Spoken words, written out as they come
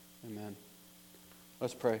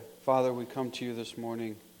Let's pray. Father, we come to you this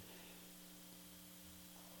morning.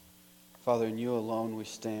 Father, in you alone we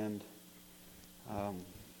stand.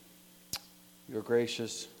 You're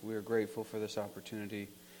gracious. We are grateful for this opportunity.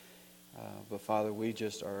 But Father, we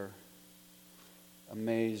just are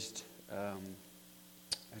amazed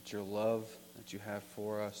at your love that you have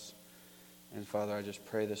for us. And Father, I just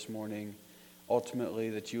pray this morning, ultimately,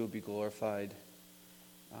 that you will be glorified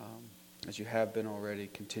as you have been already.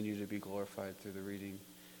 Continue to be glorified through the reading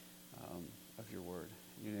of your word.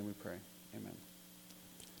 In your name we pray. Amen.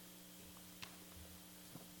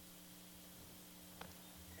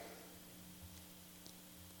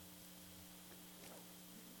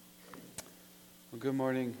 Well, good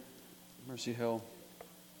morning, Mercy Hill.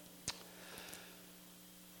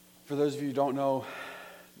 For those of you who don't know,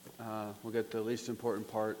 we'll get the least important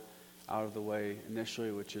part out of the way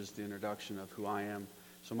initially, which is the introduction of who I am.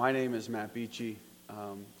 So my name is Matt Beachy.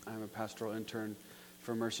 I'm a pastoral intern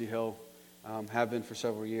for Mercy Hill, have been for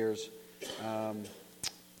several years.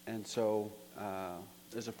 And so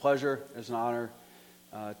it's a pleasure, it's an honor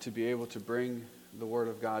to be able to bring the Word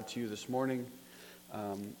of God to you this morning.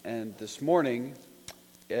 And this morning,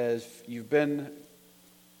 if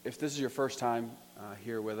this is your first time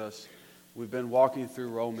here with us, we've been walking through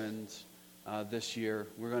Romans this year.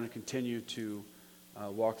 We're going to continue to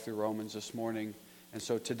walk through Romans this morning. And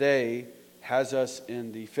so today has us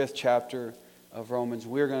in the 5th chapter of Romans.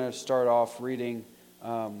 We're going to start off reading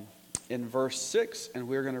in verse 6, and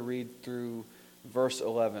we're going to read through verse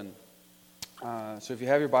 11. So if you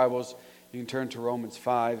have your Bibles, you can turn to Romans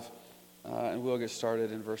 5, and we'll get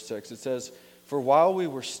started in verse 6. It says, "For while we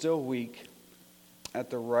were still weak, at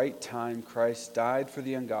the right time Christ died for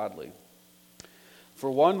the ungodly. For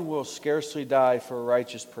one will scarcely die for a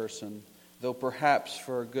righteous person, though perhaps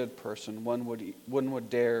for a good person one would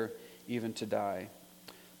dare even to die.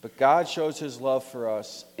 But God shows his love for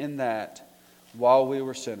us in that, while we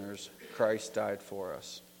were sinners, Christ died for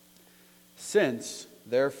us. Since,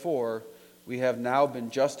 therefore, we have now been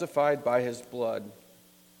justified by his blood,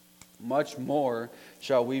 much more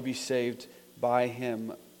shall we be saved by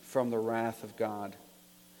him from the wrath of God.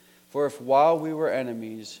 For if while we were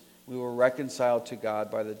enemies, we were reconciled to God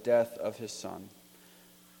by the death of his Son,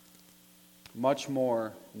 much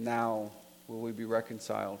more now will we be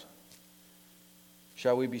reconciled.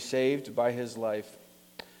 Shall we be saved by his life?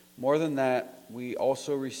 More than that, we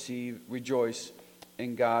also rejoice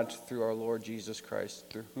in God through our Lord Jesus Christ,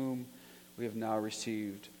 through whom we have now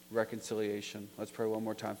received reconciliation." Let's pray one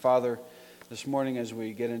more time. Father, this morning as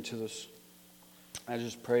we get into this, I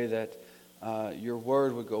just pray that your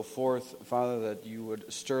word would go forth, Father, that you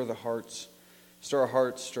would stir our hearts,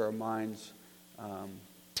 stir our minds.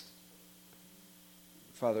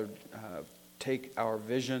 Father, take our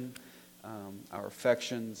vision, our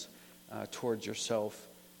affections towards yourself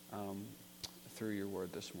through your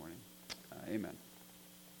word this morning. Amen.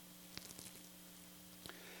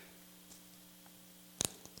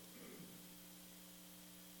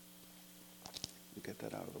 Get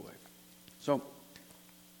that out of the way. So,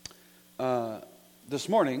 this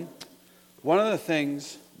morning, one of the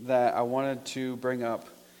things that I wanted to bring up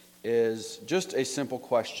is just a simple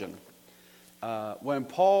question. When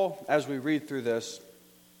Paul, as we read through this,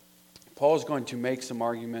 Paul is going to make some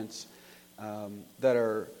arguments that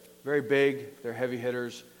are very big, they're heavy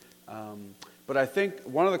hitters. But I think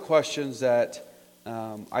one of the questions that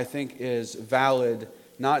I think is valid,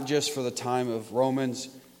 not just for the time of Romans,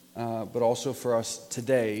 but also for us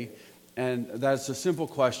today, and that's a simple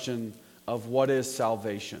question of what is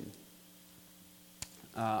salvation.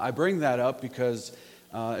 I bring that up because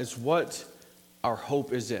it's what our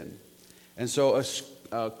hope is in. And so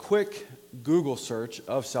a quick Google search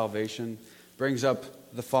of salvation brings up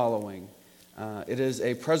the following. It is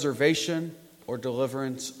a preservation or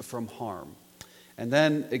deliverance from harm. And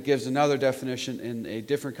then it gives another definition in a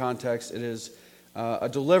different context. It is a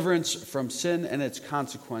deliverance from sin and its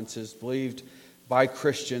consequences believed by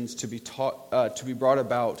Christians to be brought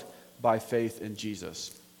about by faith in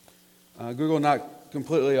Jesus. Google not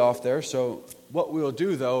completely off there. So what we will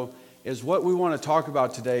do, though, is what we want to talk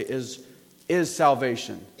about today is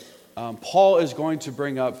salvation. Paul is going to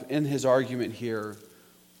bring up in his argument here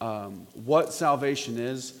what salvation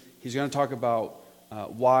is. He's going to talk about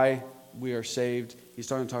why we are saved. He's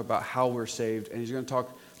going to talk about how we're saved. And he's going to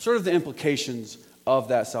talk sort of the implications of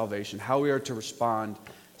that salvation, how we are to respond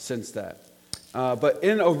since that. But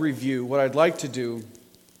in a review, what I'd like to do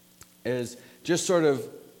is just sort of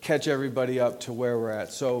catch everybody up to where we're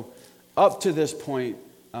at. So up to this point,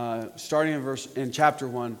 starting in chapter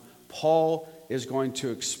 1, Paul is going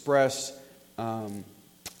to express,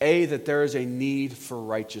 that there is a need for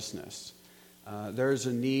righteousness. There is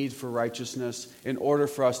a need for righteousness in order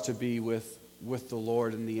for us to be with the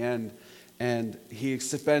Lord in the end. And he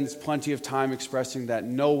spends plenty of time expressing that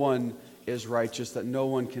no one is righteous, that no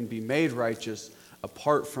one can be made righteous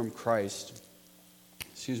apart from Christ.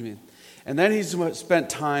 And then he's spent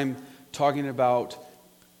time talking about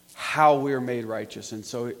how we are made righteous. And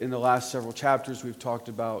so in the last several chapters, we've talked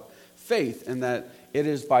about faith, and that it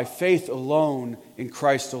is by faith alone, in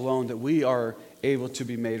Christ alone, that we are able to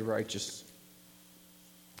be made righteous.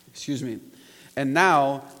 And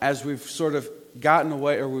now, as we've sort of gotten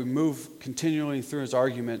away, or we move continually through his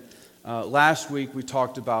argument, last week we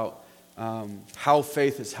talked about how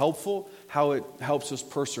faith is helpful, how it helps us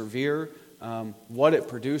persevere, what it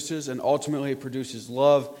produces, and ultimately it produces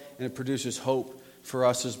love and it produces hope for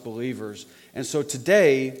us as believers. And so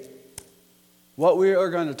today, what we are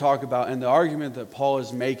going to talk about, and the argument that Paul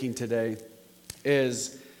is making today,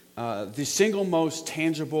 is the single most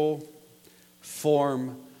tangible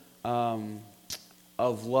form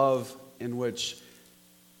of love in which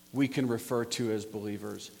we can refer to as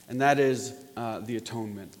believers, and that is the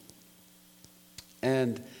atonement.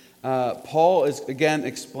 And Paul again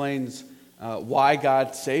explains why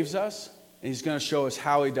God saves us, and he's going to show us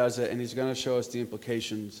how he does it, and he's going to show us the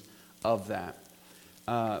implications of that.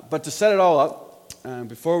 But to set it all up,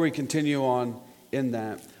 before we continue on in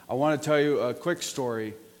that, I want to tell you a quick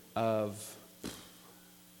story of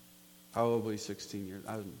probably 16 years.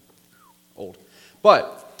 I'm old.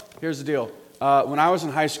 But here's the deal. When I was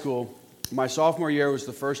in high school, my sophomore year was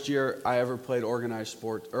the first year I ever played organized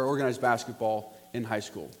basketball in high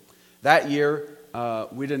school. That year,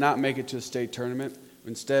 we did not make it to the state tournament.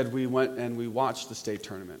 Instead, we went and we watched the state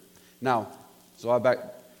tournament. Now,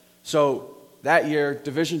 so that year,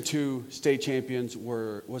 Division II state champions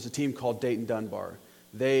was a team called Dayton Dunbar.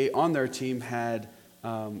 They, on their team, had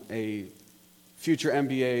a future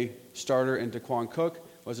NBA starter in Daquan Cook,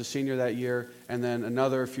 was a senior that year, and then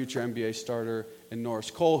another future NBA starter in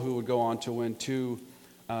Norris Cole, who would go on to win 2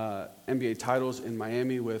 NBA titles in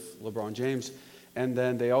Miami with LeBron James. And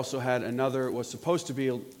then they also had was supposed to be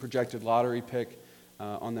a projected lottery pick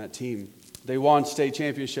on that team. They won state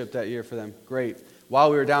championship that year for them. Great. While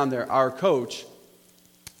we were down there, our coach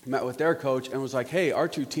met with their coach and was like, hey, our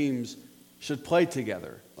 2 teams should play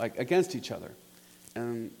together, like against each other.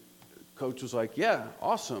 And coach was like, yeah,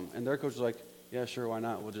 awesome. And their coach was like, yeah, sure, why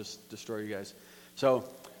not? We'll just destroy you guys. So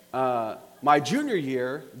my junior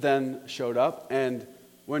year then showed up, and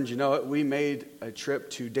wouldn't you know it, we made a trip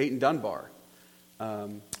to Dayton Dunbar,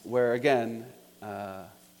 where, again,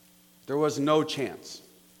 there was no chance.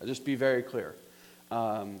 I'll just be very clear.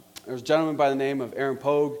 There was a gentleman by the name of Aaron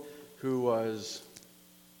Pogue, who was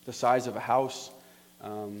the size of a house,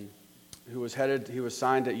 he was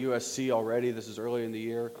signed at USC already. This is early in the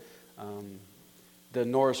year. The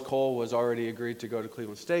Norris Cole was already agreed to go to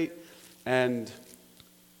Cleveland State, and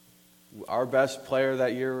our best player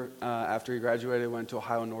that year after he graduated went to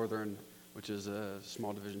Ohio Northern, which is a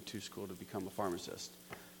small Division II school, to become a pharmacist.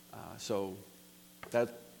 So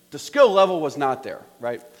that the skill level was not there,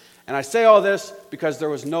 right? And I say all this because there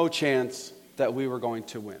was no chance that we were going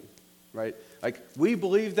to win, right? Like, we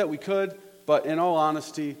believed that we could, but in all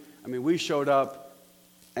honesty, we showed up,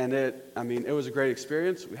 and it was a great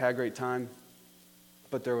experience. We had a great time,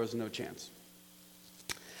 but there was no chance.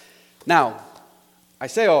 Now, I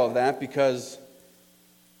say all of that because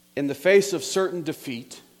in the face of certain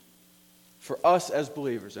defeat, for us as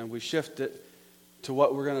believers, and we shift it to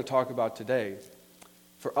what we're going to talk about today,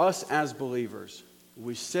 for us as believers,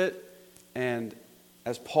 we sit and,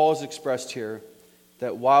 as Paul has expressed here,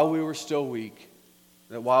 that while we were still weak,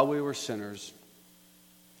 that while we were sinners,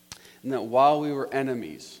 and that while we were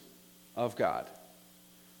enemies of God,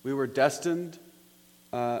 we were destined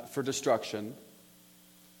for destruction,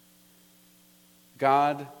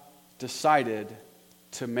 God decided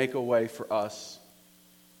to make a way for us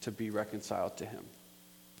to be reconciled to Him.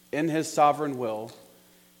 In His sovereign will,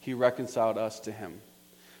 He reconciled us to Him.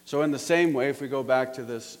 So in the same way, if we go back to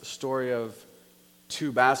this story of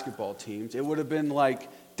 2 basketball teams, it would have been like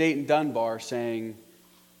Dayton Dunbar saying,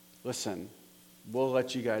 listen, we'll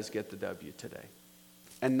let you guys get the W today.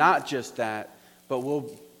 And not just that, but we'll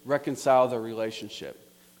reconcile the relationship.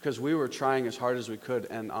 Because we were trying as hard as we could,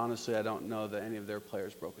 and honestly, I don't know that any of their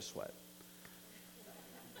players broke a sweat.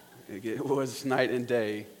 It was night and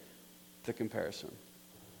day, the comparison,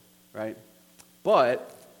 right?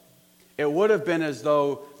 But it would have been as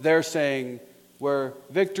though they're saying, where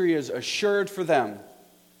victory is assured for them,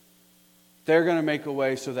 they're going to make a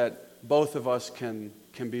way so that both of us can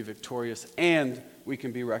be victorious and we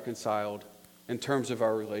can be reconciled in terms of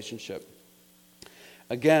our relationship.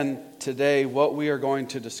 Again, today, what we are going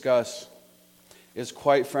to discuss is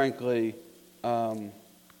quite frankly,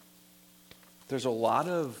 there's a lot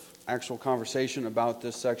of actual conversation about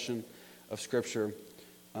this section of Scripture,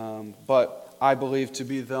 but I believe to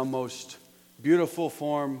be the most beautiful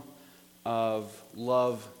form of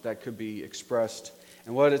love that could be expressed.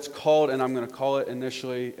 And what it's called, and I'm going to call it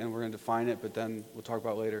initially, and we're going to define it, but then we'll talk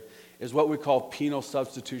about it later, is what we call penal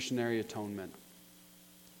substitutionary atonement.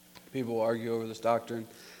 People will argue over this doctrine.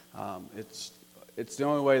 It's the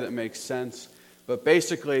only way that makes sense. But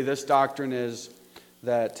basically, this doctrine is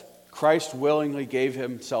that Christ willingly gave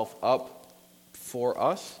himself up for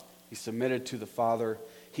us. He submitted to the Father.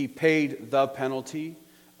 He paid the penalty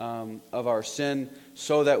of our sin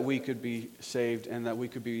so that we could be saved and that we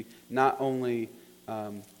could be not only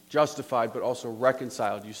justified but also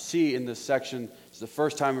reconciled. You see in this section, it's the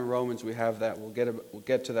first time in Romans we have that. We'll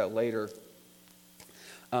get to that later.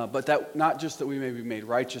 But that not just that we may be made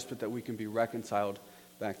righteous, but that we can be reconciled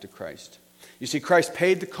back to Christ. You see, Christ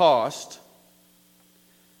paid the cost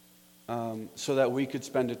so that we could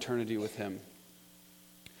spend eternity with him.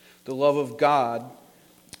 The love of God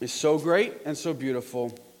is so great and so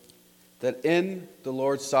beautiful that in the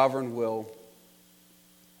Lord's sovereign will,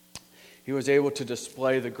 he was able to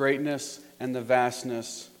display the greatness and the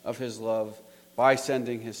vastness of his love by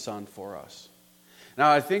sending his Son for us.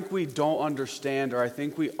 Now, I think we don't understand, or I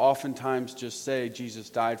think we oftentimes just say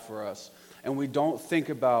Jesus died for us, and we don't think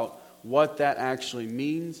about what that actually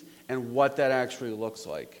means and what that actually looks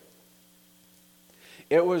like.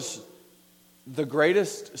 It was the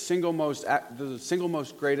single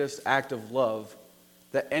most greatest act of love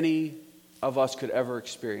that any of us could ever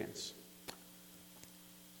experience.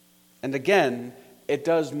 And again, it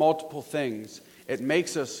does multiple things. It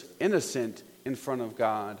makes us innocent in front of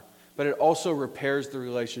God, but it also repairs the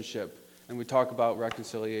relationship. And we talk about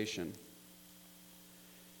reconciliation.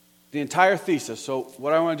 The entire thesis, so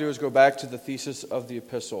what I want to do is go back to the thesis of the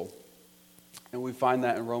epistle. And we find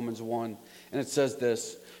that in Romans 1. And it says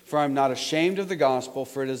this, "For I am not ashamed of the gospel,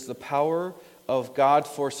 for it is the power of God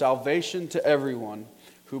for salvation to everyone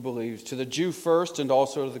who believes, to the Jew first and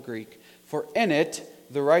also to the Greek. For in it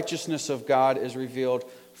the righteousness of God is revealed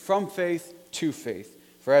from faith to faith.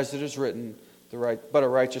 For as it is written, but a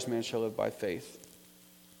righteous man shall live by faith."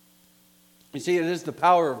 You see, it is the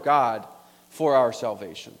power of God for our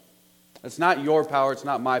salvation. It's not your power, it's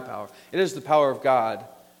not my power. It is the power of God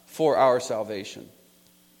for our salvation.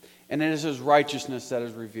 And it is his righteousness that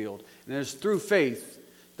is revealed. And it is through faith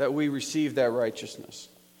that we receive that righteousness.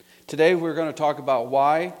 Today we're going to talk about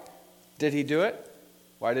why did he do it?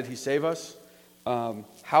 Why did he save us?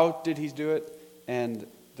 How did he do it? And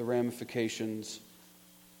the ramifications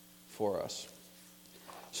for us.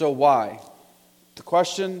 So why? The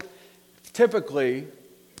question typically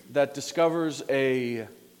that discovers a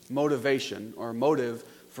motivation or a motive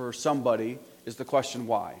for somebody is the question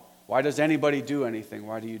why. Why does anybody do anything?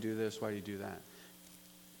 Why do you do this? Why do you do that?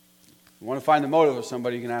 You want to find the motive of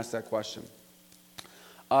somebody, you can ask that question.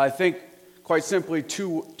 I think, quite simply,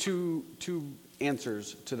 two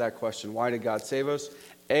answers to that question. Why did God save us?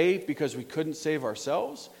 A, because we couldn't save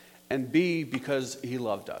ourselves, and B, because he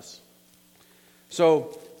loved us.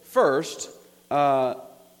 So, first,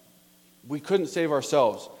 we couldn't save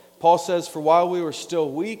ourselves. Paul says, "For while we were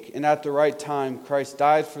still weak and at the right time, Christ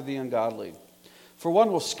died for the ungodly. For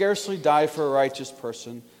one will scarcely die for a righteous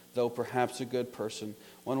person, though perhaps a good person,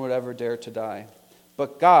 one would ever dare to die.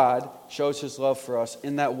 But God shows his love for us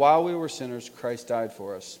in that while we were sinners, Christ died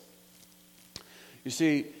for us." You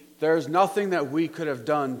see, there is nothing that we could have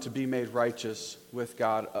done to be made righteous with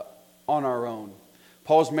God on our own.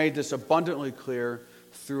 Paul's made this abundantly clear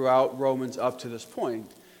throughout Romans up to this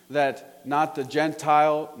point, that not the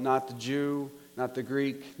Gentile, not the Jew, not the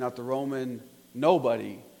Greek, not the Roman,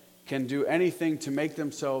 nobody can do anything to make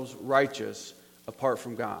themselves righteous apart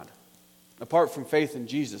from God. Apart from faith in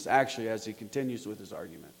Jesus, actually, as he continues with his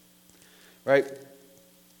argument. Right?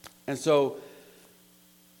 And so,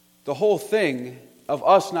 the whole thing of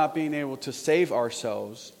us not being able to save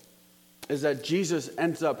ourselves is that Jesus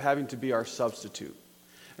ends up having to be our substitute.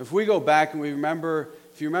 If we go back and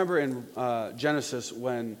if you remember in Genesis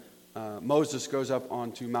when Moses goes up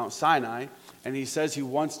onto Mount Sinai and he says he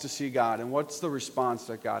wants to see God, and what's the response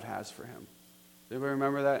that God has for him? Does anybody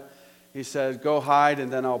remember that? He said, "Go hide,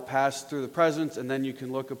 and then I'll pass through the presence, and then you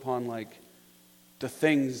can look upon the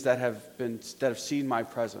things that have seen my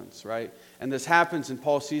presence," right? And this happens, and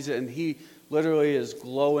Paul sees it, and he literally is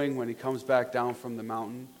glowing when he comes back down from the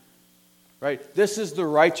mountain, right? This is the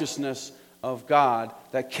righteousness of God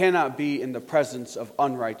that cannot be in the presence of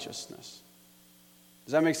unrighteousness.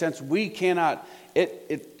 Does that make sense? We cannot.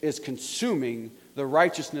 It is consuming the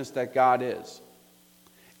righteousness that God is.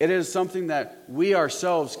 It is something that we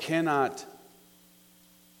ourselves cannot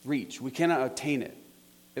reach. We cannot attain it.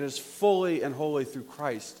 It is fully and wholly through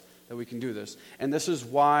Christ that we can do this. And this is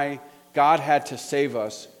why God had to save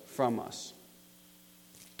us from us.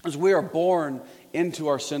 As we are born into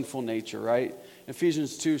our sinful nature, right?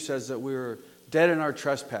 Ephesians 2 says that we were dead in our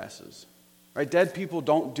trespasses. Right? Dead people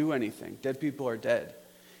don't do anything. Dead people are dead.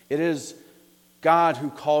 It is God who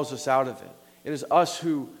calls us out of it.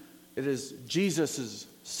 It is Jesus'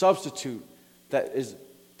 substitute that is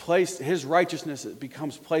placed, his righteousness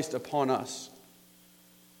becomes placed upon us.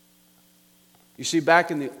 You see,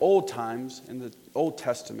 back in the old times, in the Old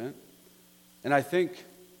Testament, and I think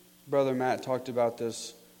Brother Matt talked about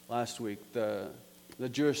this last week, the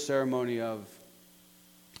Jewish ceremony of,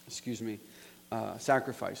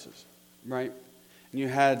 sacrifices, right? And you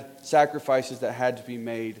had sacrifices that had to be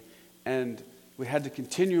made, and we had to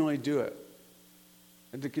continually do it.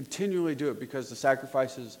 And to continually do it because the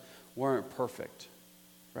sacrifices weren't perfect,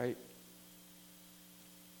 right?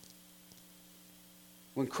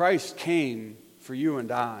 When Christ came for you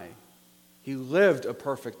and I, he lived a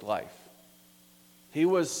perfect life. He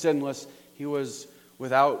was sinless. He was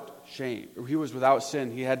without shame. Or he was without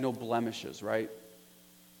sin. He had no blemishes, right?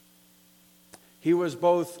 He was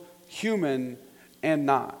both human and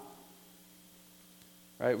not.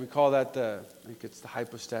 Right? We call that I think it's the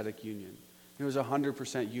hypostatic union. He was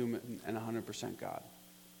 100% human and 100% God.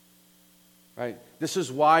 Right? This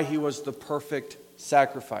is why he was the perfect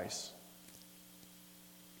sacrifice.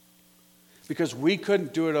 Because we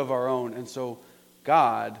couldn't do it of our own. And so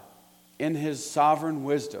God, in his sovereign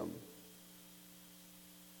wisdom,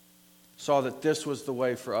 saw that this was the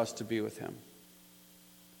way for us to be with him.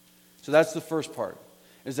 So that's the first part,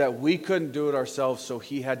 is that we couldn't do it ourselves, so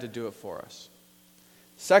he had to do it for us.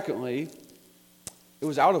 Secondly, it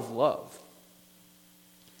was out of love.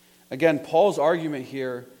 Again, Paul's argument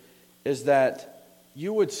here is that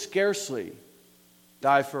you would scarcely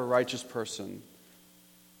die for a righteous person,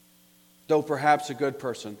 though perhaps a good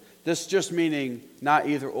person. This just meaning not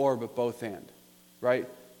either or, but both and, right?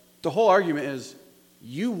 The whole argument is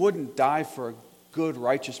you wouldn't die for a good,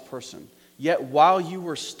 righteous person. Yet while you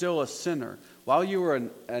were still a sinner, while you were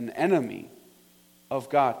an enemy of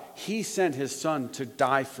God, he sent his son to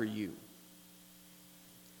die for you.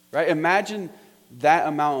 Right? Imagine that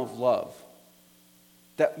amount of love.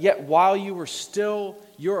 That yet while you were still,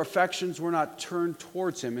 your affections were not turned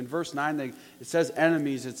towards him. In verse 9, it says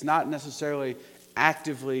enemies. It's not necessarily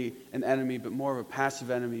actively an enemy, but more of a passive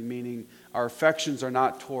enemy, meaning our affections are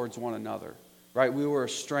not towards one another. Right? We were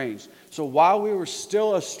estranged. So while we were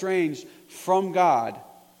still estranged from God,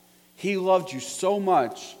 he loved you so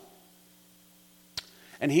much,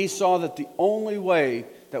 and he saw that the only way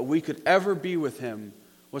that we could ever be with him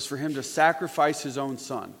was for him to sacrifice his own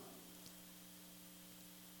son.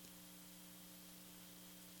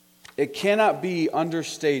 It cannot be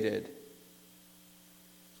understated,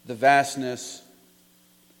 the vastness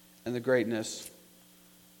and the greatness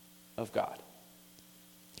of God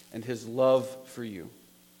and his love for you.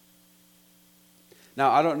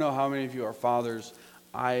 Now, I don't know how many of you are fathers.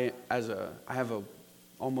 I have a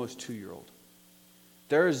almost 2-year-old.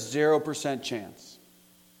 There is 0% chance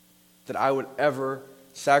that I would ever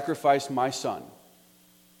sacrifice my son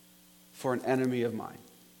for an enemy of mine.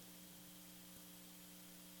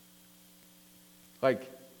 Like,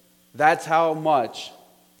 that's how much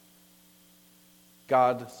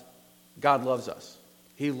God loves us.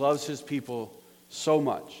 He loves his people so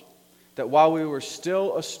much that while we were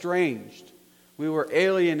still estranged, we were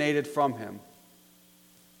alienated from him,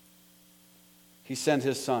 he sent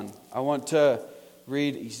his son. I want to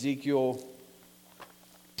read Ezekiel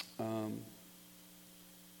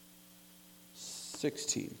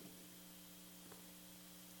 16.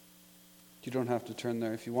 You don't have to turn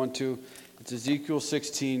there if you want to. It's Ezekiel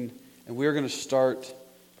 16, and we're going to start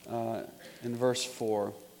in verse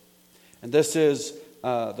 4. And this is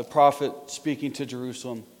the prophet speaking to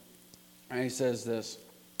Jerusalem. And he says this: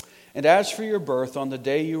 "And as for your birth, on the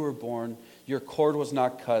day you were born, your cord was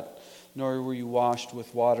not cut, nor were you washed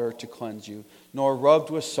with water to cleanse you, nor rubbed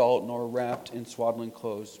with salt, nor wrapped in swaddling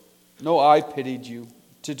clothes. No eye pitied you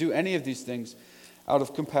to do any of these things out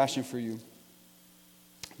of compassion for you.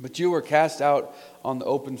 But you were cast out on the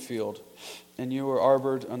open field, and you were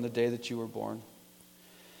arbored on the day that you were born.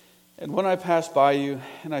 And when I passed by you,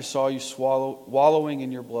 and I saw you wallowing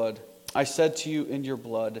in your blood, I said to you in your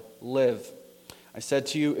blood, live. I said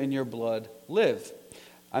to you in your blood, live.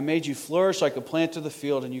 I made you flourish like a plant of the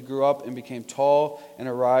field, and you grew up and became tall and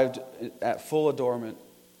arrived at full adornment.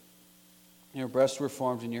 Your breasts were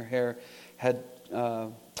formed, and your hair had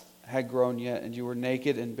had grown yet, and you were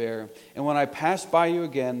naked and bare. And when I passed by you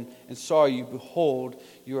again and saw you, behold,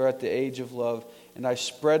 you are at the age of love. And I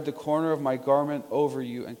spread the corner of my garment over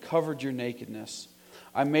you and covered your nakedness.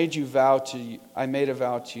 I made a vow to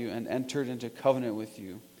you and entered into covenant with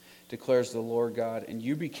you, declares the Lord God, and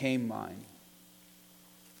you became mine.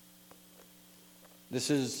 This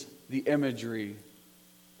is the imagery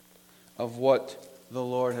of what the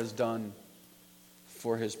Lord has done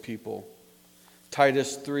for his people.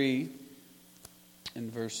 Titus 3,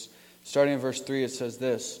 starting in verse 3, it says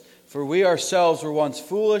this: For we ourselves were once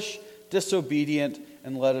foolish, disobedient,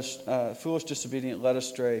 led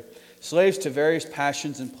astray, slaves to various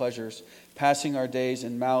passions and pleasures, passing our days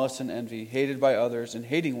in malice and envy, hated by others and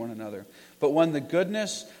hating one another. But when the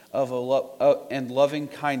goodness and loving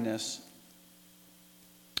kindness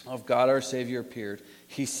of God our Savior appeared,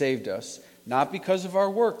 he saved us, not because of our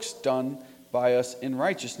works done by us in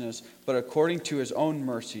righteousness, but according to his own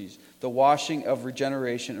mercies, the washing of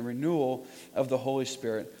regeneration and renewal of the Holy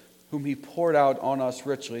Spirit, whom he poured out on us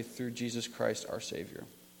richly through Jesus Christ our Savior.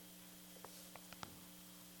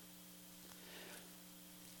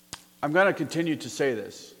 I'm going to continue to say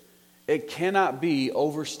this. It cannot be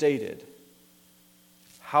overstated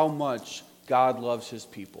how much God loves his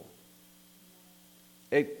people.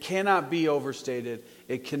 It cannot be overstated.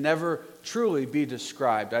 It can never truly be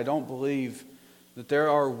described. I don't believe that there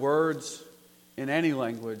are words in any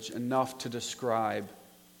language enough to describe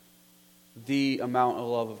the amount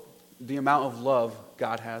of love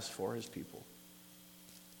God has for his people.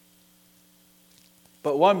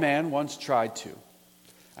 But one man once tried to.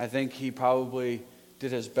 I think he probably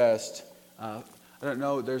did his best. I don't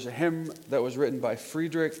know, there's a hymn that was written by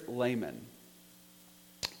Friedrich Lehmann.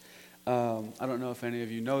 I don't know if any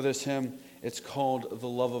of you know this hymn. It's called The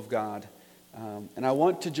Love of God. And I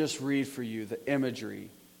want to just read for you the imagery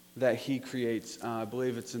that he creates. I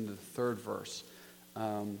believe it's in the 3rd verse.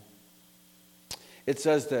 It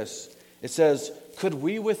says this. It says, could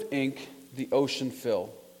we with ink the ocean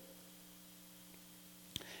fill,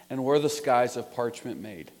 and were the skies of parchment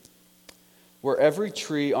made? Were every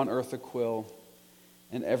tree on earth a quill,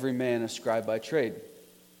 and every man a scribe by trade?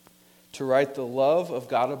 To write the love of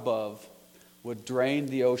God above would drain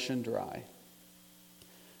the ocean dry,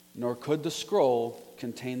 nor could the scroll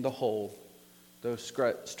contain the whole, though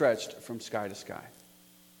stretched from sky to sky.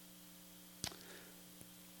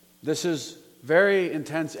 This is very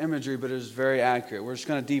intense imagery, but it is very accurate. We're just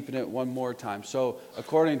going to deepen it one more time. So,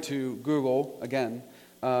 according to Google, again,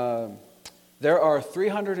 there are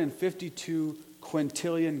 352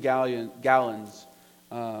 quintillion gallons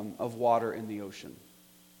of water in the ocean.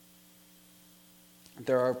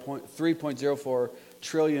 There are 3.04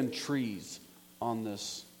 trillion trees on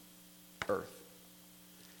this earth.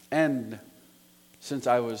 And since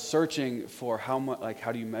I was searching for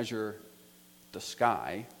how do you measure the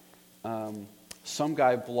sky, some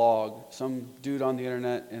dude on the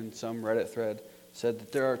internet in some Reddit thread said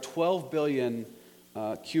that there are 12 billion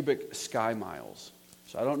cubic sky miles.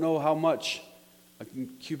 So I don't know how much a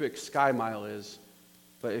cubic sky mile is,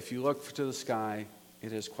 but if you look to the sky,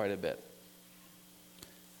 it is quite a bit.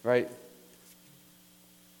 Right?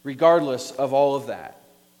 Regardless of all of that,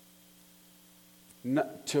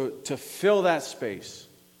 to fill that space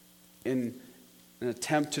in an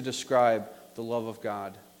attempt to describe the love of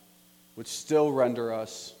God would still render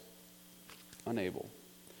us unable.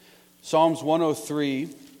 Psalms 103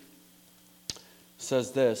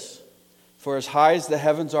 says this: For as high as the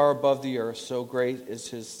heavens are above the earth, so great is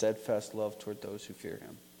his steadfast love toward those who fear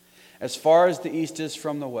him. As far as the east is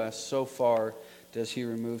from the west, so far does he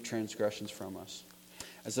remove transgressions from us.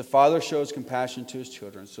 As the Father shows compassion to his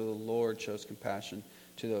children, so the Lord shows compassion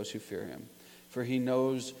to those who fear him. For he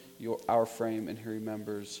knows our frame, and he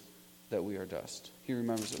remembers that we are dust. He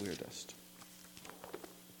remembers that we are dust.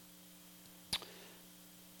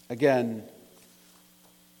 Again,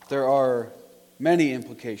 there are many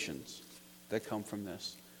implications that come from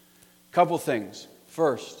this. A couple things.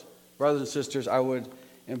 First, brothers and sisters, I would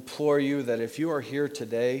implore you that if you are here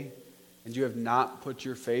today and you have not put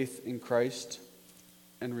your faith in Christ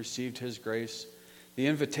and received his grace, the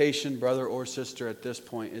invitation, brother or sister, at this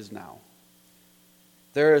point is now.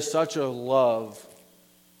 There is such a love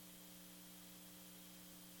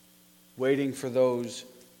waiting for those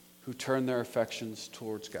who turn their affections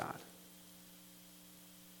towards God.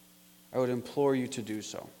 I would implore you to do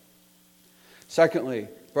so. Secondly,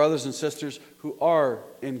 brothers and sisters who are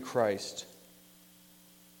in Christ,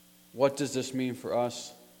 what does this mean for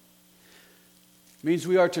us? It means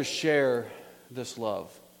we are to share this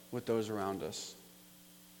love with those around us.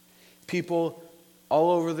 People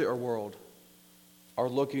all over the world are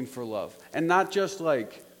looking for love. And not just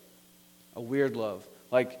like a weird love,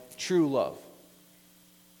 like true love.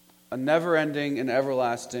 A never-ending and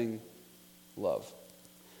everlasting love.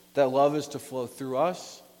 That love is to flow through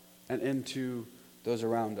us and into those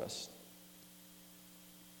around us.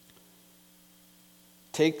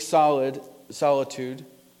 Take solitude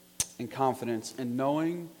and confidence in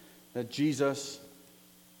knowing that Jesus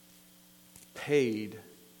paid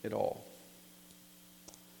it all.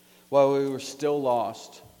 While we were still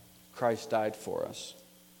lost, Christ died for us.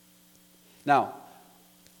 Now,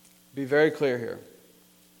 be very clear here.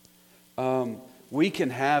 We can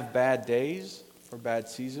have bad days or bad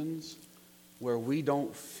seasons where we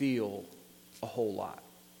don't feel a whole lot.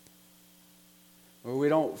 Where we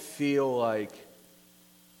don't feel like,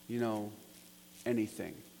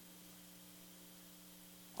 anything.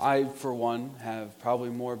 I, for one, have probably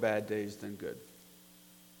more bad days than good,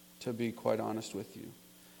 to be quite honest with you.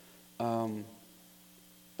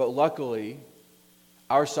 But luckily,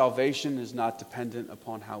 our salvation is not dependent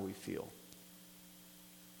upon how we feel.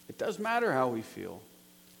 It does matter how we feel,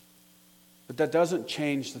 but that doesn't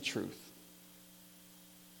change the truth.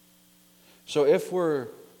 So if we're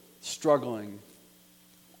struggling,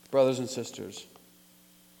 brothers and sisters,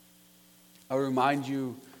 I would remind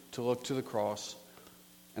you to look to the cross,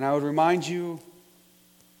 and I would remind you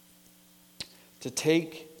to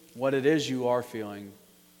take what it is you are feeling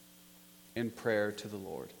in prayer to the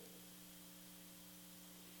Lord.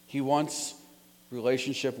 He wants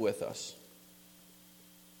relationship with us.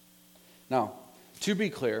 Now, to be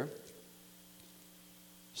clear,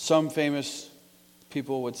 some famous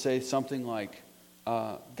people would say something like,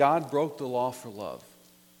 God broke the law for love,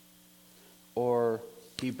 or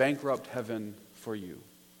He bankrupted heaven for you.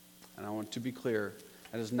 And I want to be clear,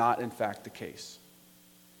 that is not in fact the case.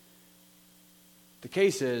 The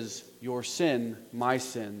case is, your sin, my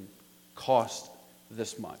sin, cost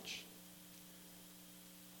this much.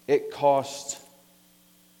 It cost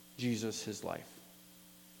Jesus his life.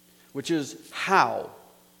 Which is how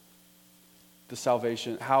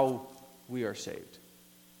how we are saved.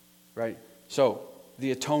 Right? So,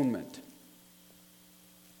 the atonement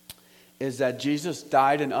is that Jesus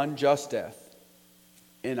died an unjust death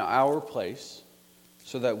in our place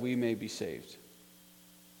so that we may be saved.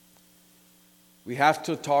 We have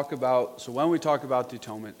to talk about, so when we talk about the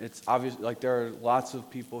atonement, it's obvious, like there are lots of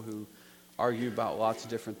people who argue about lots of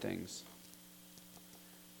different things.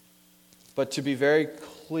 But to be very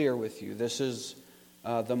clear with you, this is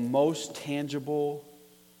the most tangible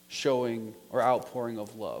showing or outpouring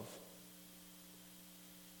of love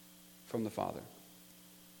from the Father.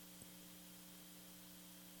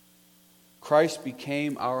 Christ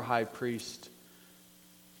became our high priest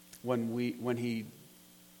when he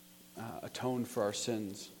atoned for our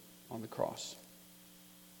sins on the cross.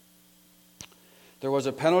 There was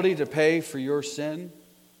a penalty to pay for your sin,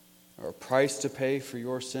 or a price to pay for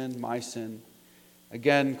your sin, my sin.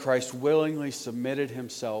 Again, Christ willingly submitted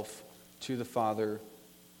himself to the Father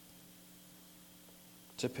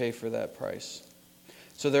to pay for that price.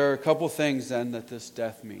 So there are a couple things then that this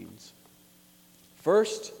death means.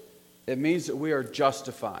 First, it means that we are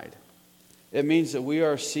justified. It means that we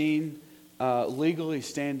are seen legally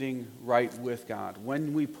standing right with God.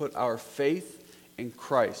 When we put our faith in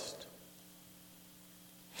Christ,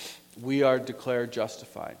 we are declared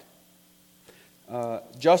justified.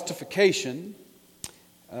 Justification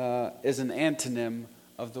is an antonym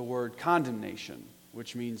of the word condemnation,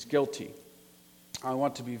 which means guilty. I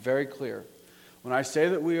want to be very clear. When I say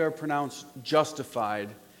that we are pronounced justified,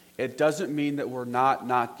 it doesn't mean that we're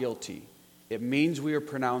not guilty. It means we are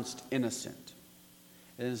pronounced innocent.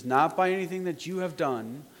 It is not by anything that you have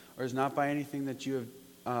done, or is not by anything that you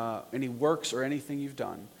have, any works or anything you've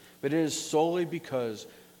done, but it is solely because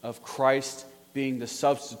of Christ being the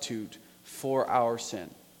substitute for our sin.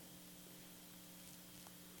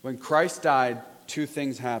 When Christ died, two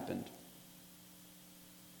things happened.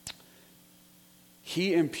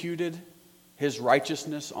 He imputed his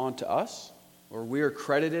righteousness onto us, or we are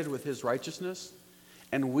credited with his righteousness,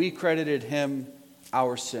 and we credited him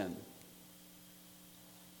our sin.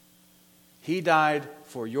 He died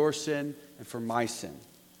for your sin and for my sin.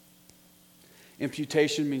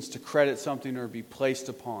 Imputation means to credit something or be placed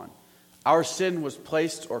upon. Our sin was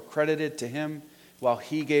placed or credited to him while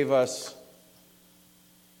he gave us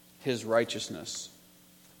his righteousness.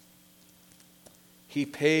 He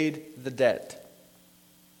paid the debt.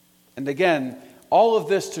 And again, all of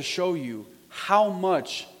this to show you how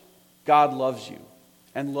much God loves you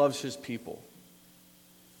and loves his people.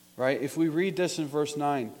 Right? If we read this in verse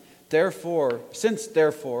 9, since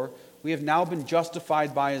we have now been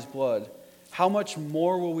justified by his blood, how much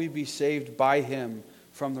more will we be saved by him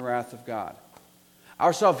from the wrath of God?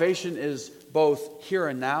 Our salvation is both here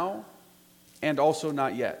and now and also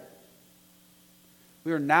not yet.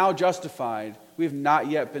 We are now justified. We have not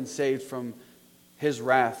yet been saved from his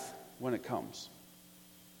wrath when it comes.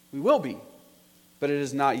 We will be, but it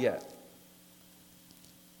is not yet.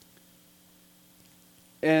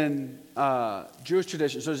 In Jewish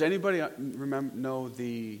tradition, so does anybody know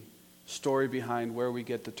the story behind where we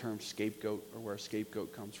get the term scapegoat, or where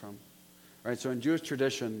scapegoat comes from? Right. So in Jewish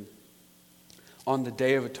tradition, on the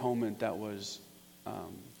Day of Atonement that was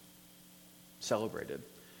celebrated,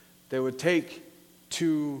 they would take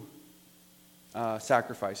two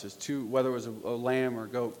sacrifices, whether it was a lamb or a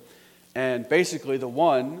goat, and basically the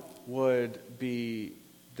one would be,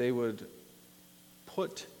 they would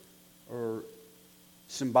put or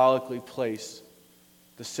symbolically place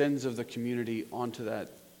the sins of the community onto that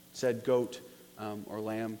said goat or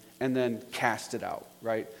lamb, and then cast it out,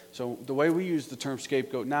 right? So the way we use the term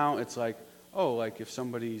scapegoat now, it's like, oh, like if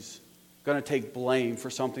somebody's going to take blame for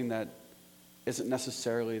something that isn't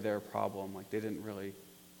necessarily their problem, like they didn't really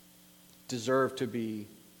deserve to be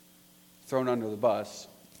thrown under the bus,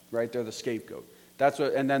 right? They're the scapegoat. That's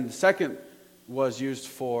what. And then the second was used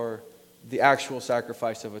for the actual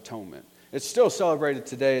sacrifice of atonement. It's still celebrated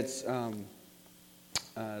today. It's Yom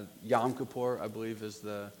Kippur, I believe, is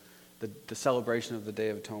the celebration of the Day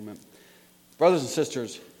of Atonement. Brothers and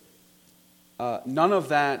sisters, none of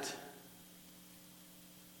that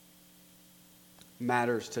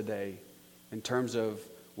matters today in terms of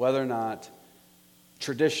whether or not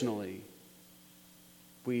traditionally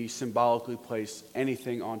we symbolically place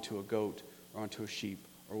anything onto a goat or onto a sheep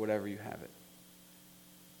or whatever you have it.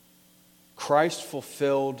 Christ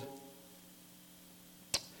fulfilled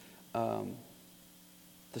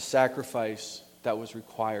the sacrifice that was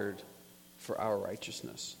required for our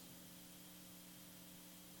righteousness.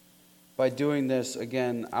 By doing this,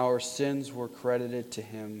 again, our sins were credited to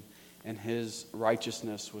him, and his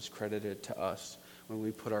righteousness was credited to us when we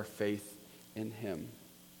put our faith in him.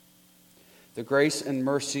 The grace and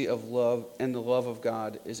mercy of love and the love of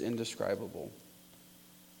God is indescribable.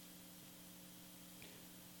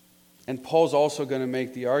 And Paul's also going to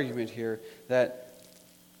make the argument here that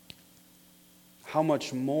how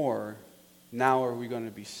much more now are we going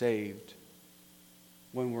to be saved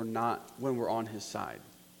when we're on his side?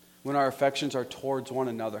 When our affections are towards one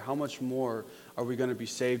another, how much more are we going to be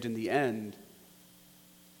saved in the end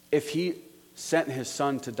if he sent his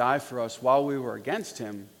son to die for us while we were against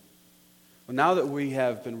him? Well, now that we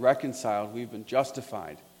have been reconciled, we've been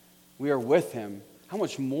justified, we are with him, how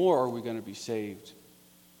much more are we going to be saved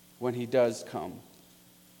when he does come?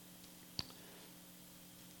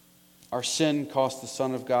 Our sin cost the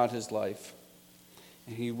Son of God his life,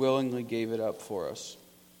 and he willingly gave it up for us.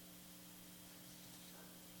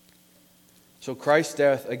 So Christ's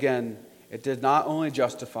death, again, it did not only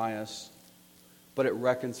justify us, but it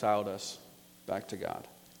reconciled us back to God.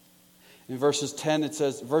 In verses 10, it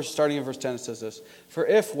says, starting in verse 10, it says this: "For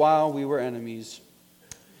if while we were enemies,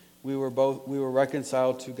 we were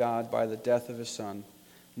reconciled to God by the death of his Son,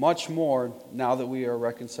 much more, now that we are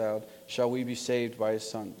reconciled, shall we be saved by his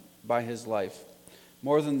Son, by his life.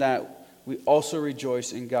 More than that, we also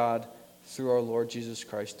rejoice in God through our Lord Jesus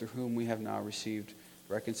Christ, through whom we have now received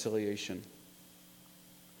reconciliation."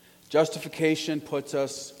 Justification puts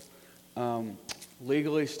us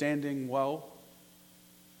legally standing well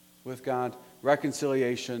with God.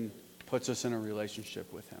 Reconciliation puts us in a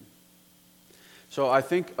relationship with him. So I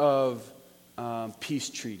think of peace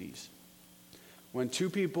treaties. When two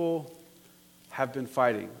people have been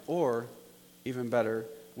fighting, or even better,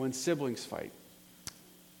 when siblings fight.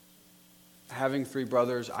 Having three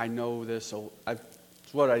brothers, I know this.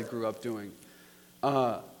 It's what I grew up doing.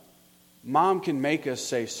 Mom can make us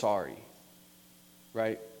say sorry,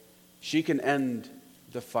 right? She can end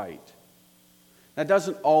the fight. That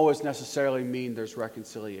doesn't always necessarily mean there's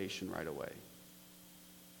reconciliation right away.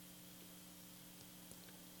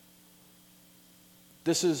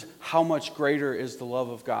 This is how much greater is the love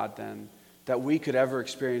of God then, that we could ever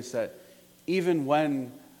experience that even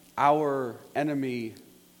when our enemy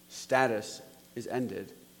status is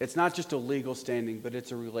ended, it's not just a legal standing, but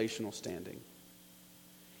it's a relational standing.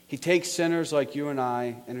 He takes sinners like you and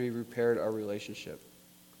I, and he repaired our relationship.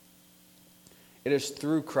 It is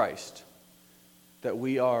through Christ that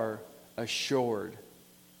we are assured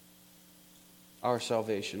our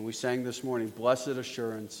salvation. We sang this morning, "Blessed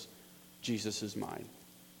assurance, Jesus is mine."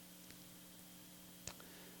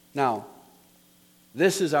 Now,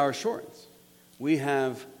 this is our assurance. We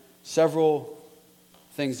have several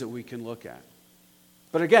things that we can look at.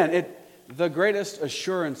 But again, the greatest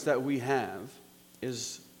assurance that we have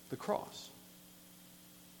is the cross.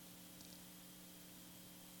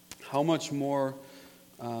 how much more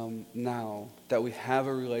now that we have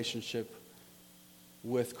a relationship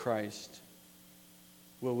with Christ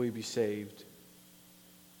will we be saved?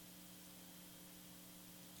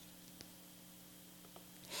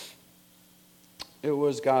 It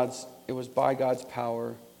was by God's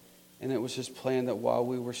power, and it was his plan that while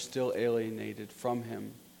we were still alienated from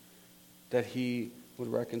him, that he would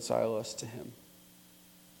reconcile us to him.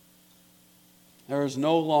 There is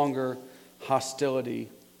no longer hostility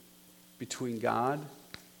between God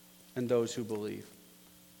and those who believe.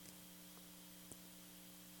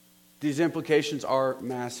 These implications are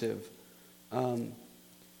massive.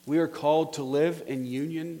 We are called to live in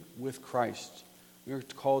union with Christ. We are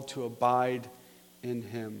called to abide in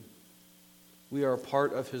him. We are a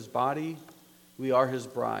part of his body. We are his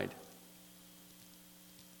bride.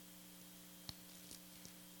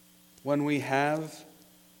 When we have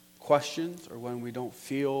questions or when we don't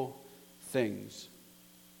feel things,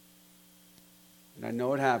 and I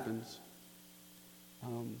know it happens,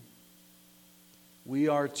 we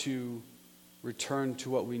are to return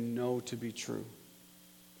to what we know to be true.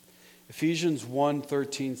 Ephesians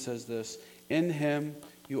 1:13 says this, "In him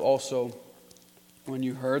you also, when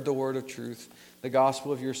you heard the word of truth, the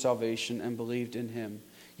gospel of your salvation, and believed in him,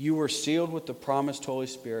 you were sealed with the promised Holy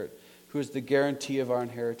Spirit, who is the guarantee of our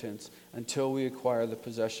inheritance until we acquire the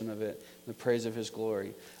possession of it, the praise of his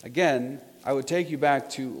glory." Again, I would take you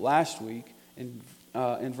back to last week in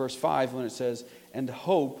verse 5 when it says, "And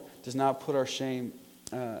hope does not put us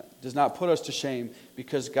to shame,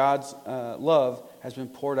 because God's love has been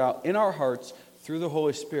poured out in our hearts through the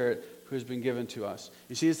Holy Spirit who has been given to us."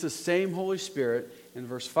 You see, it's the same Holy Spirit in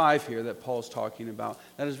verse 5 here that Paul's talking about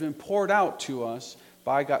that has been poured out to us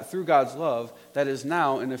by God, through God's love, that is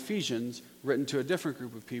now in Ephesians written to a different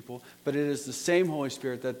group of people, but it is the same Holy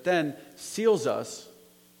Spirit that then seals us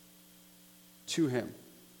to him.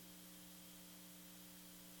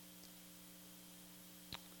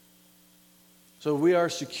 So we are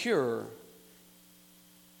secure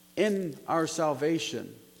in our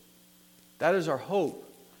salvation. That is our hope,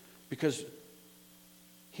 because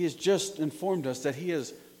he has just informed us that he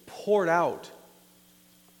has poured out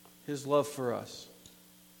his love for us.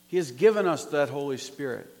 He has given us that Holy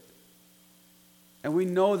Spirit. And we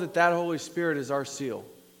know that that Holy Spirit is our seal.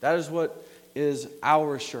 That is what is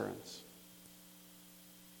our assurance.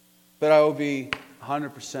 But I will be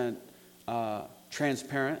 100%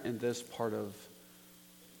 transparent in this part of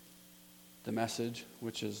the message,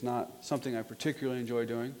 which is not something I particularly enjoy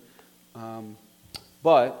doing.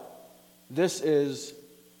 But this is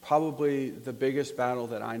probably the biggest battle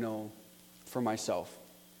that I know for myself,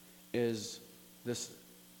 is this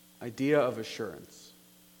idea of assurance.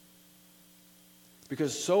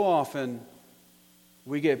 Because so often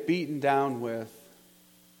we get beaten down with,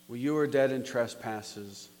 well, you are dead in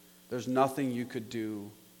trespasses. There's nothing you could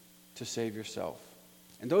do to save yourself.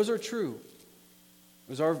 And those are true.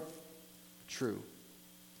 Those are true.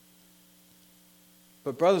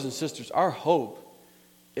 But brothers and sisters, our hope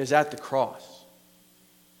is at the cross.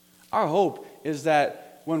 Our hope is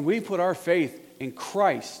that when we put our faith in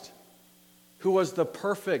Christ, who was the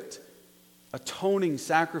perfect atoning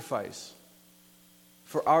sacrifice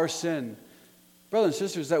for our sin, brothers and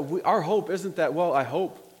sisters, that our hope isn't that, well, I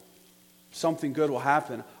hope something good will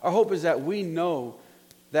happen. Our hope is that we know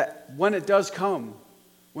that when it does come,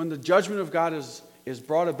 when the judgment of God is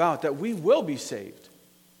brought about, that we will be saved.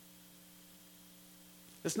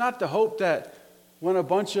 It's not the hope that when a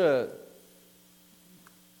bunch of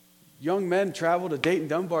young men travel to Dayton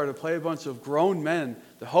Dunbar to play a bunch of grown men,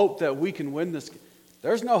 the hope that we can win this.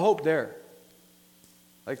 There's no hope there.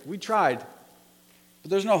 Like, we tried,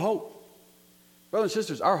 but there's no hope. Brothers and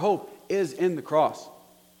sisters, our hope is in the cross.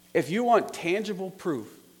 If you want tangible proof,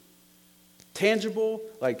 tangible,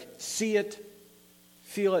 like see it,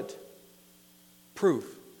 feel it, proof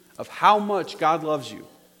of how much God loves you,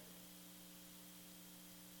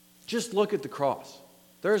 just look at the cross.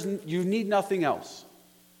 You need nothing else.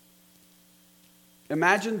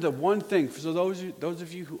 Imagine the one thing, so those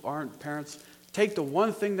of you who aren't parents, take the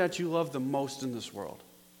one thing that you love the most in this world.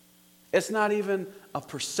 It's not even a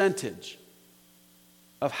percentage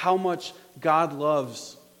of how much God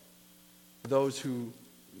loves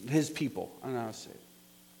his people. I don't know how to say it.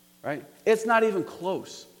 Right? It's not even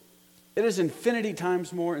close. It is infinity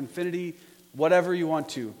times more, infinity, whatever you want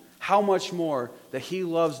to. How much more that he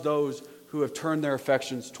loves those who have turned their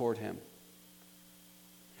affections toward him.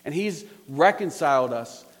 And he's reconciled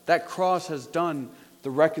us. That cross has done the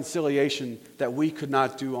reconciliation that we could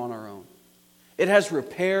not do on our own. It has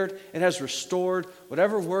repaired, it has restored,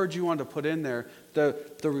 whatever word you want to put in there, the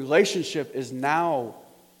relationship is now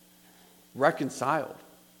reconciled.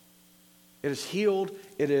 It is healed.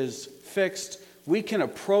 It is fixed. We can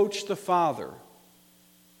approach the Father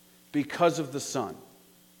because of the Son.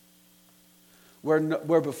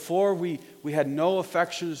 Where before we had no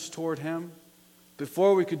affections toward Him,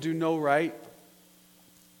 before we could do no right,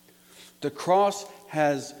 the cross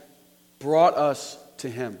has brought us to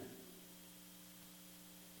Him.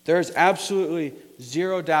 There is absolutely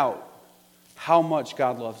zero doubt how much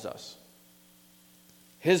God loves us,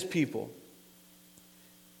 His people.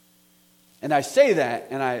 And I say that,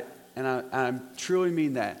 and I truly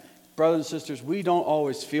mean that. Brothers and sisters, we don't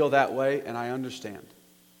always feel that way, and I understand.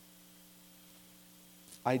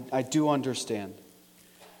 I do understand.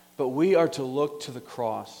 But we are to look to the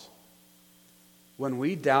cross. When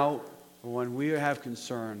we doubt, or when we have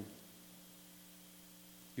concern,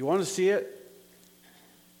 you want to see it?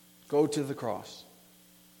 Go to the cross.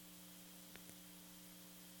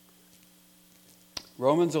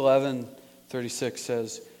 Romans 11:36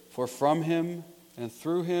 says, "For from Him and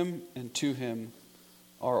through Him and to Him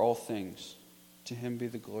are all things. To Him be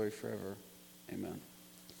the glory forever. Amen."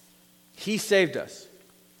 He saved us.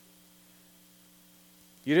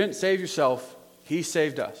 You didn't save yourself. He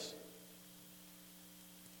saved us.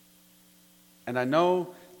 And I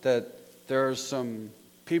know that there are some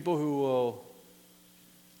people who will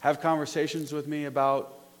have conversations with me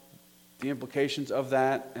about the implications of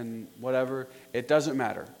that and whatever. It doesn't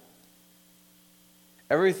matter.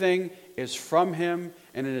 Everything is from Him,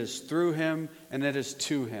 and it is through Him, and it is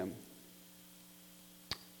to Him.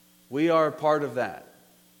 We are a part of that.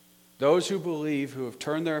 Those who believe, who have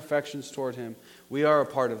turned their affections toward Him, we are a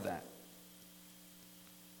part of that.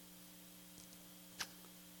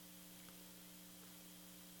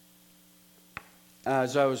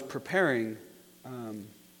 As I was preparing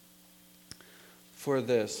for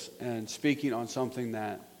this and speaking on something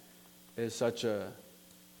that is such a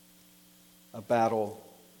battle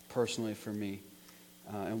personally for me,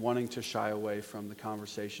 and wanting to shy away from the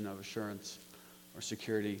conversation of assurance or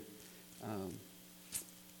security,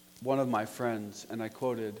 one of my friends, and I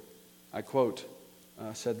quote,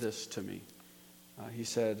 said this to me. He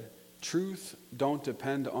said, "Truth don't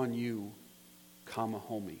depend on you,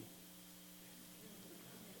 homie."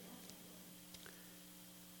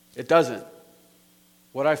 It doesn't.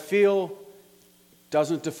 What I feel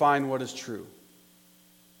doesn't define what is true.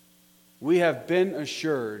 We have been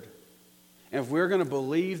assured, and if we're going to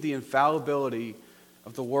believe the infallibility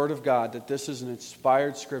of the Word of God, that this is an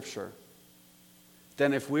inspired Scripture,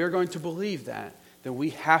 then if we are going to believe that, then we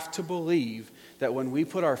have to believe that when we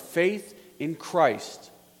put our faith in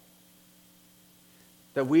Christ,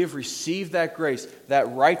 that we have received that grace,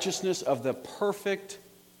 that righteousness of the perfect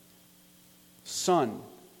Son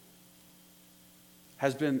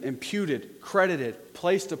has been imputed, credited,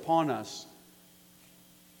 placed upon us,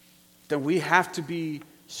 then we have to be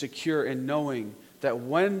secure in knowing that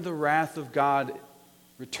when the wrath of God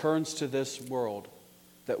returns to this world,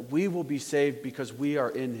 that we will be saved because we are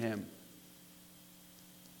in Him.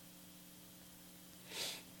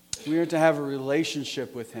 We are to have a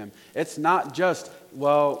relationship with Him. It's not just,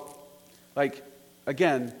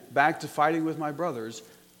 again, back to fighting with my brothers.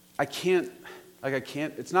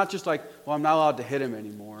 It's not just like, I'm not allowed to hit him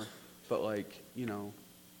anymore, but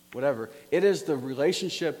whatever. It is the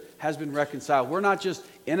relationship has been reconciled. We're not just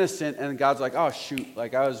innocent and God's like, oh shoot,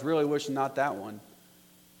 I was really wishing not that one.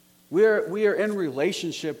 We are in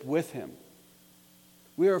relationship with Him.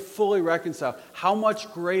 We are fully reconciled. How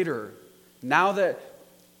much greater, now that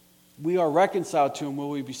we are reconciled to Him, will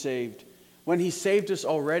we be saved? When He saved us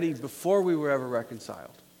already before we were ever reconciled.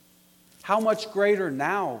 How much greater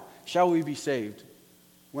now shall we be saved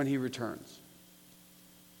when He returns?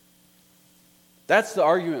 That's the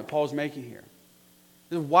argument Paul's making here.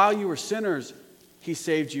 While you were sinners, He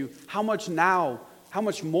saved you. How much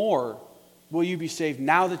more will you be saved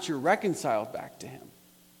now that you're reconciled back to Him?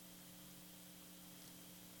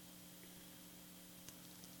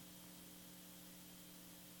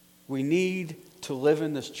 We need to live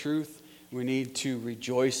in this truth. We need to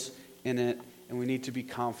rejoice in it, and we need to be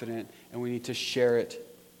confident, and we need to share it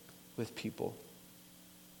with people.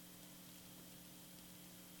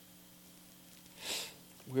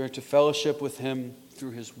 We are to fellowship with Him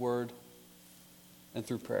through His Word and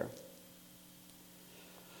through prayer.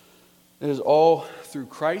 It is all through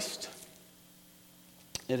Christ.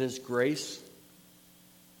 It is grace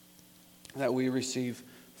that we receive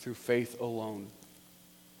through faith alone.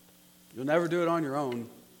 You'll never do it on your own.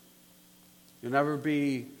 You'll never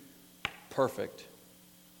be perfect.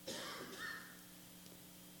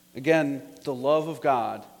 Again, the love of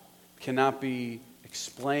God cannot be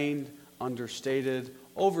explained, understated,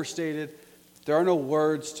 overstated. There are no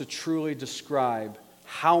words to truly describe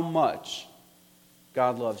how much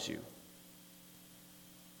God loves you.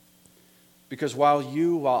 Because while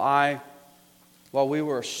we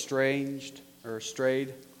were strayed,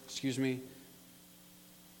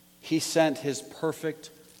 He sent His perfect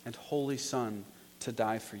and holy Son to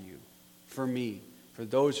die for you, for me, for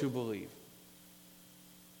those who believe.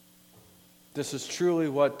 This is truly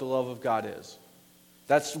what the love of God is.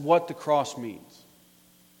 That's what the cross means.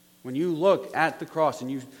 When you look at the cross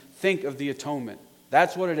and you think of the atonement,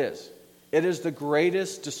 that's what it is. It is the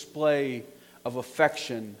greatest display of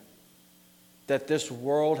affection that this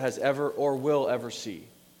world has ever or will ever see.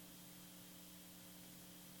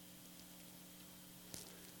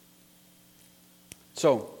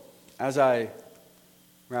 So, as I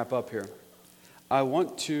wrap up here, as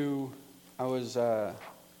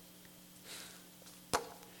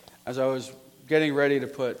I was getting ready to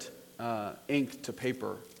put ink to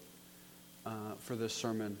paper for this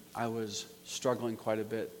sermon, I was struggling quite a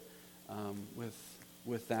bit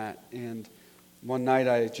with that. And one night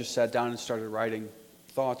I just sat down and started writing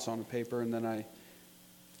thoughts on a paper, and then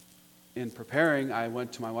in preparing, I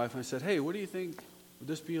went to my wife and I said, "Hey, what do you think? Would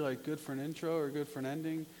this be like good for an intro or good for an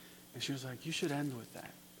ending?" And she was like, "You should end with that."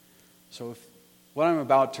 So if what I'm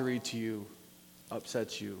about to read to you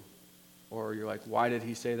upsets you, or you're like, "Why did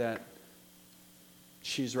he say that?"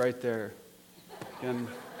 She's right there. And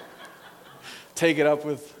take it up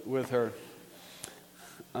with her.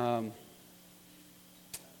 But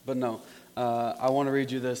no, I want to read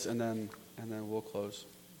you this and then we'll close.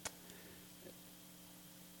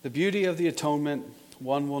 The beauty of the atonement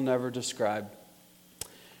one will never describe.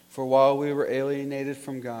 For while we were alienated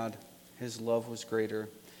from God, His love was greater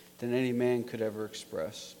than any man could ever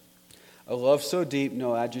express. A love so deep,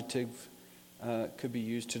 no adjective could be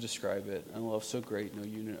used to describe it. And a love so great, no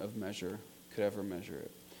unit of measure could ever measure it.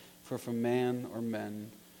 For if a man or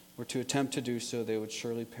men were to attempt to do so, they would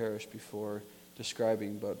surely perish before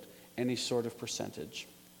describing but any sort of percentage.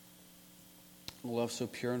 A love so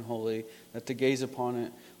pure and holy that to gaze upon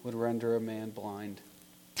it would render a man blind.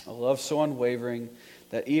 A love so unwavering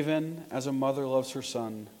that even as a mother loves her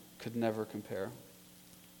son could never compare.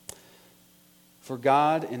 For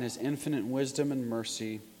God, in His infinite wisdom and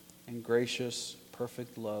mercy and gracious,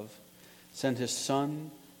 perfect love, sent His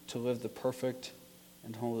Son to live the perfect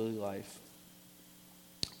and holy life,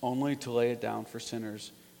 only to lay it down for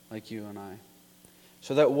sinners like you and I,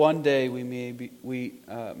 so that one day we may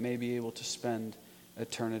be able to spend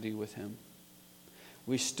eternity with Him.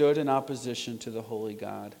 We stood in opposition to the holy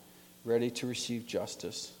God, ready to receive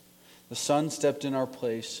justice. The Son stepped in our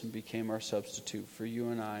place and became our substitute for you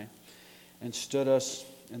and I, and stood us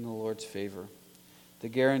in the Lord's favor. The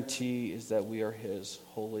guarantee is that we are His,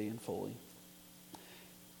 wholly and fully.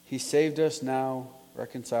 He saved us now,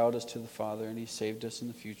 reconciled us to the Father, and He saved us in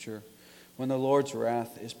the future when the Lord's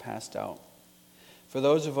wrath is passed out. For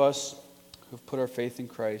those of us who have put our faith in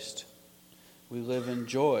Christ, we live in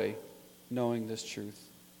joy knowing this truth.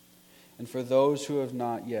 And for those who have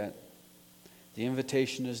not yet, the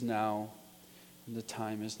invitation is now, and the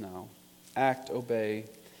time is now. Act, obey,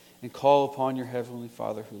 and call upon your heavenly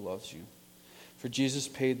Father who loves you. For Jesus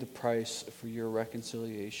paid the price for your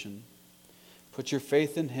reconciliation. Put your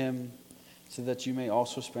faith in Him so that you may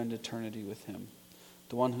also spend eternity with Him,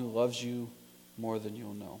 the one who loves you more than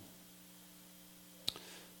you'll know.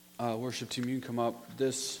 Worship team, you can come up.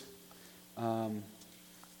 This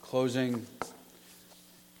closing,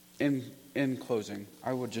 in closing,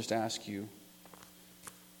 I would just ask you,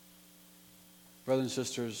 brothers and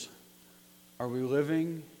sisters, are we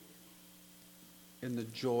living in the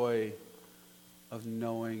joy of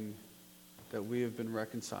knowing that we have been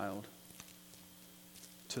reconciled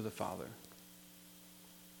to the Father?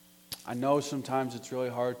 I know sometimes it's really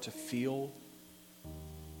hard to feel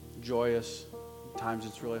joyous. Sometimes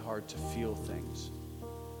it's really hard to feel things.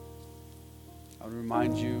 I would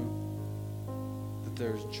remind you that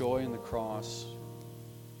there's joy in the cross,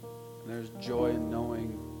 and there's joy in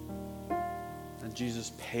knowing that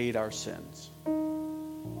Jesus paid our sins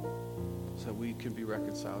so that we could be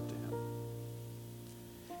reconciled to Him.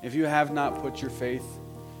 If you have not put your faith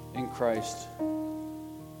in Christ,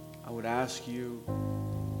 I would ask you,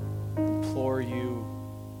 implore you,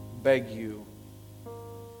 beg you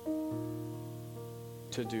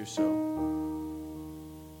to do so.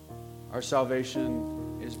 Our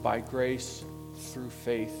salvation is by grace through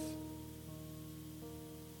faith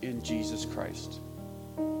in Jesus Christ.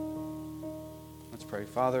 Let's pray.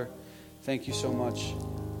 Father, thank you so much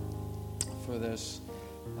for this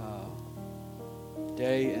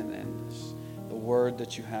day and the word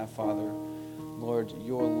that you have, Father. Lord,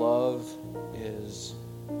 your love is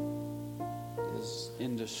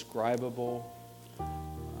indescribable.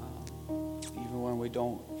 Even when we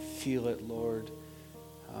don't feel it, Lord,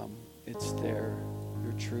 it's there.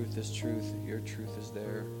 Your truth is truth. Your truth is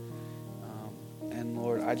there. And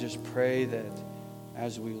Lord, I just pray that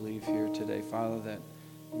as we leave here today, Father, that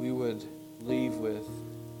we would leave with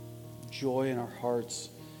joy in our hearts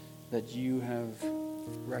that you have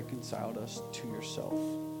reconciled us to yourself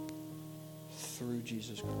through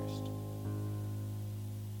Jesus Christ.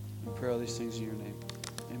 We pray all these things in your name.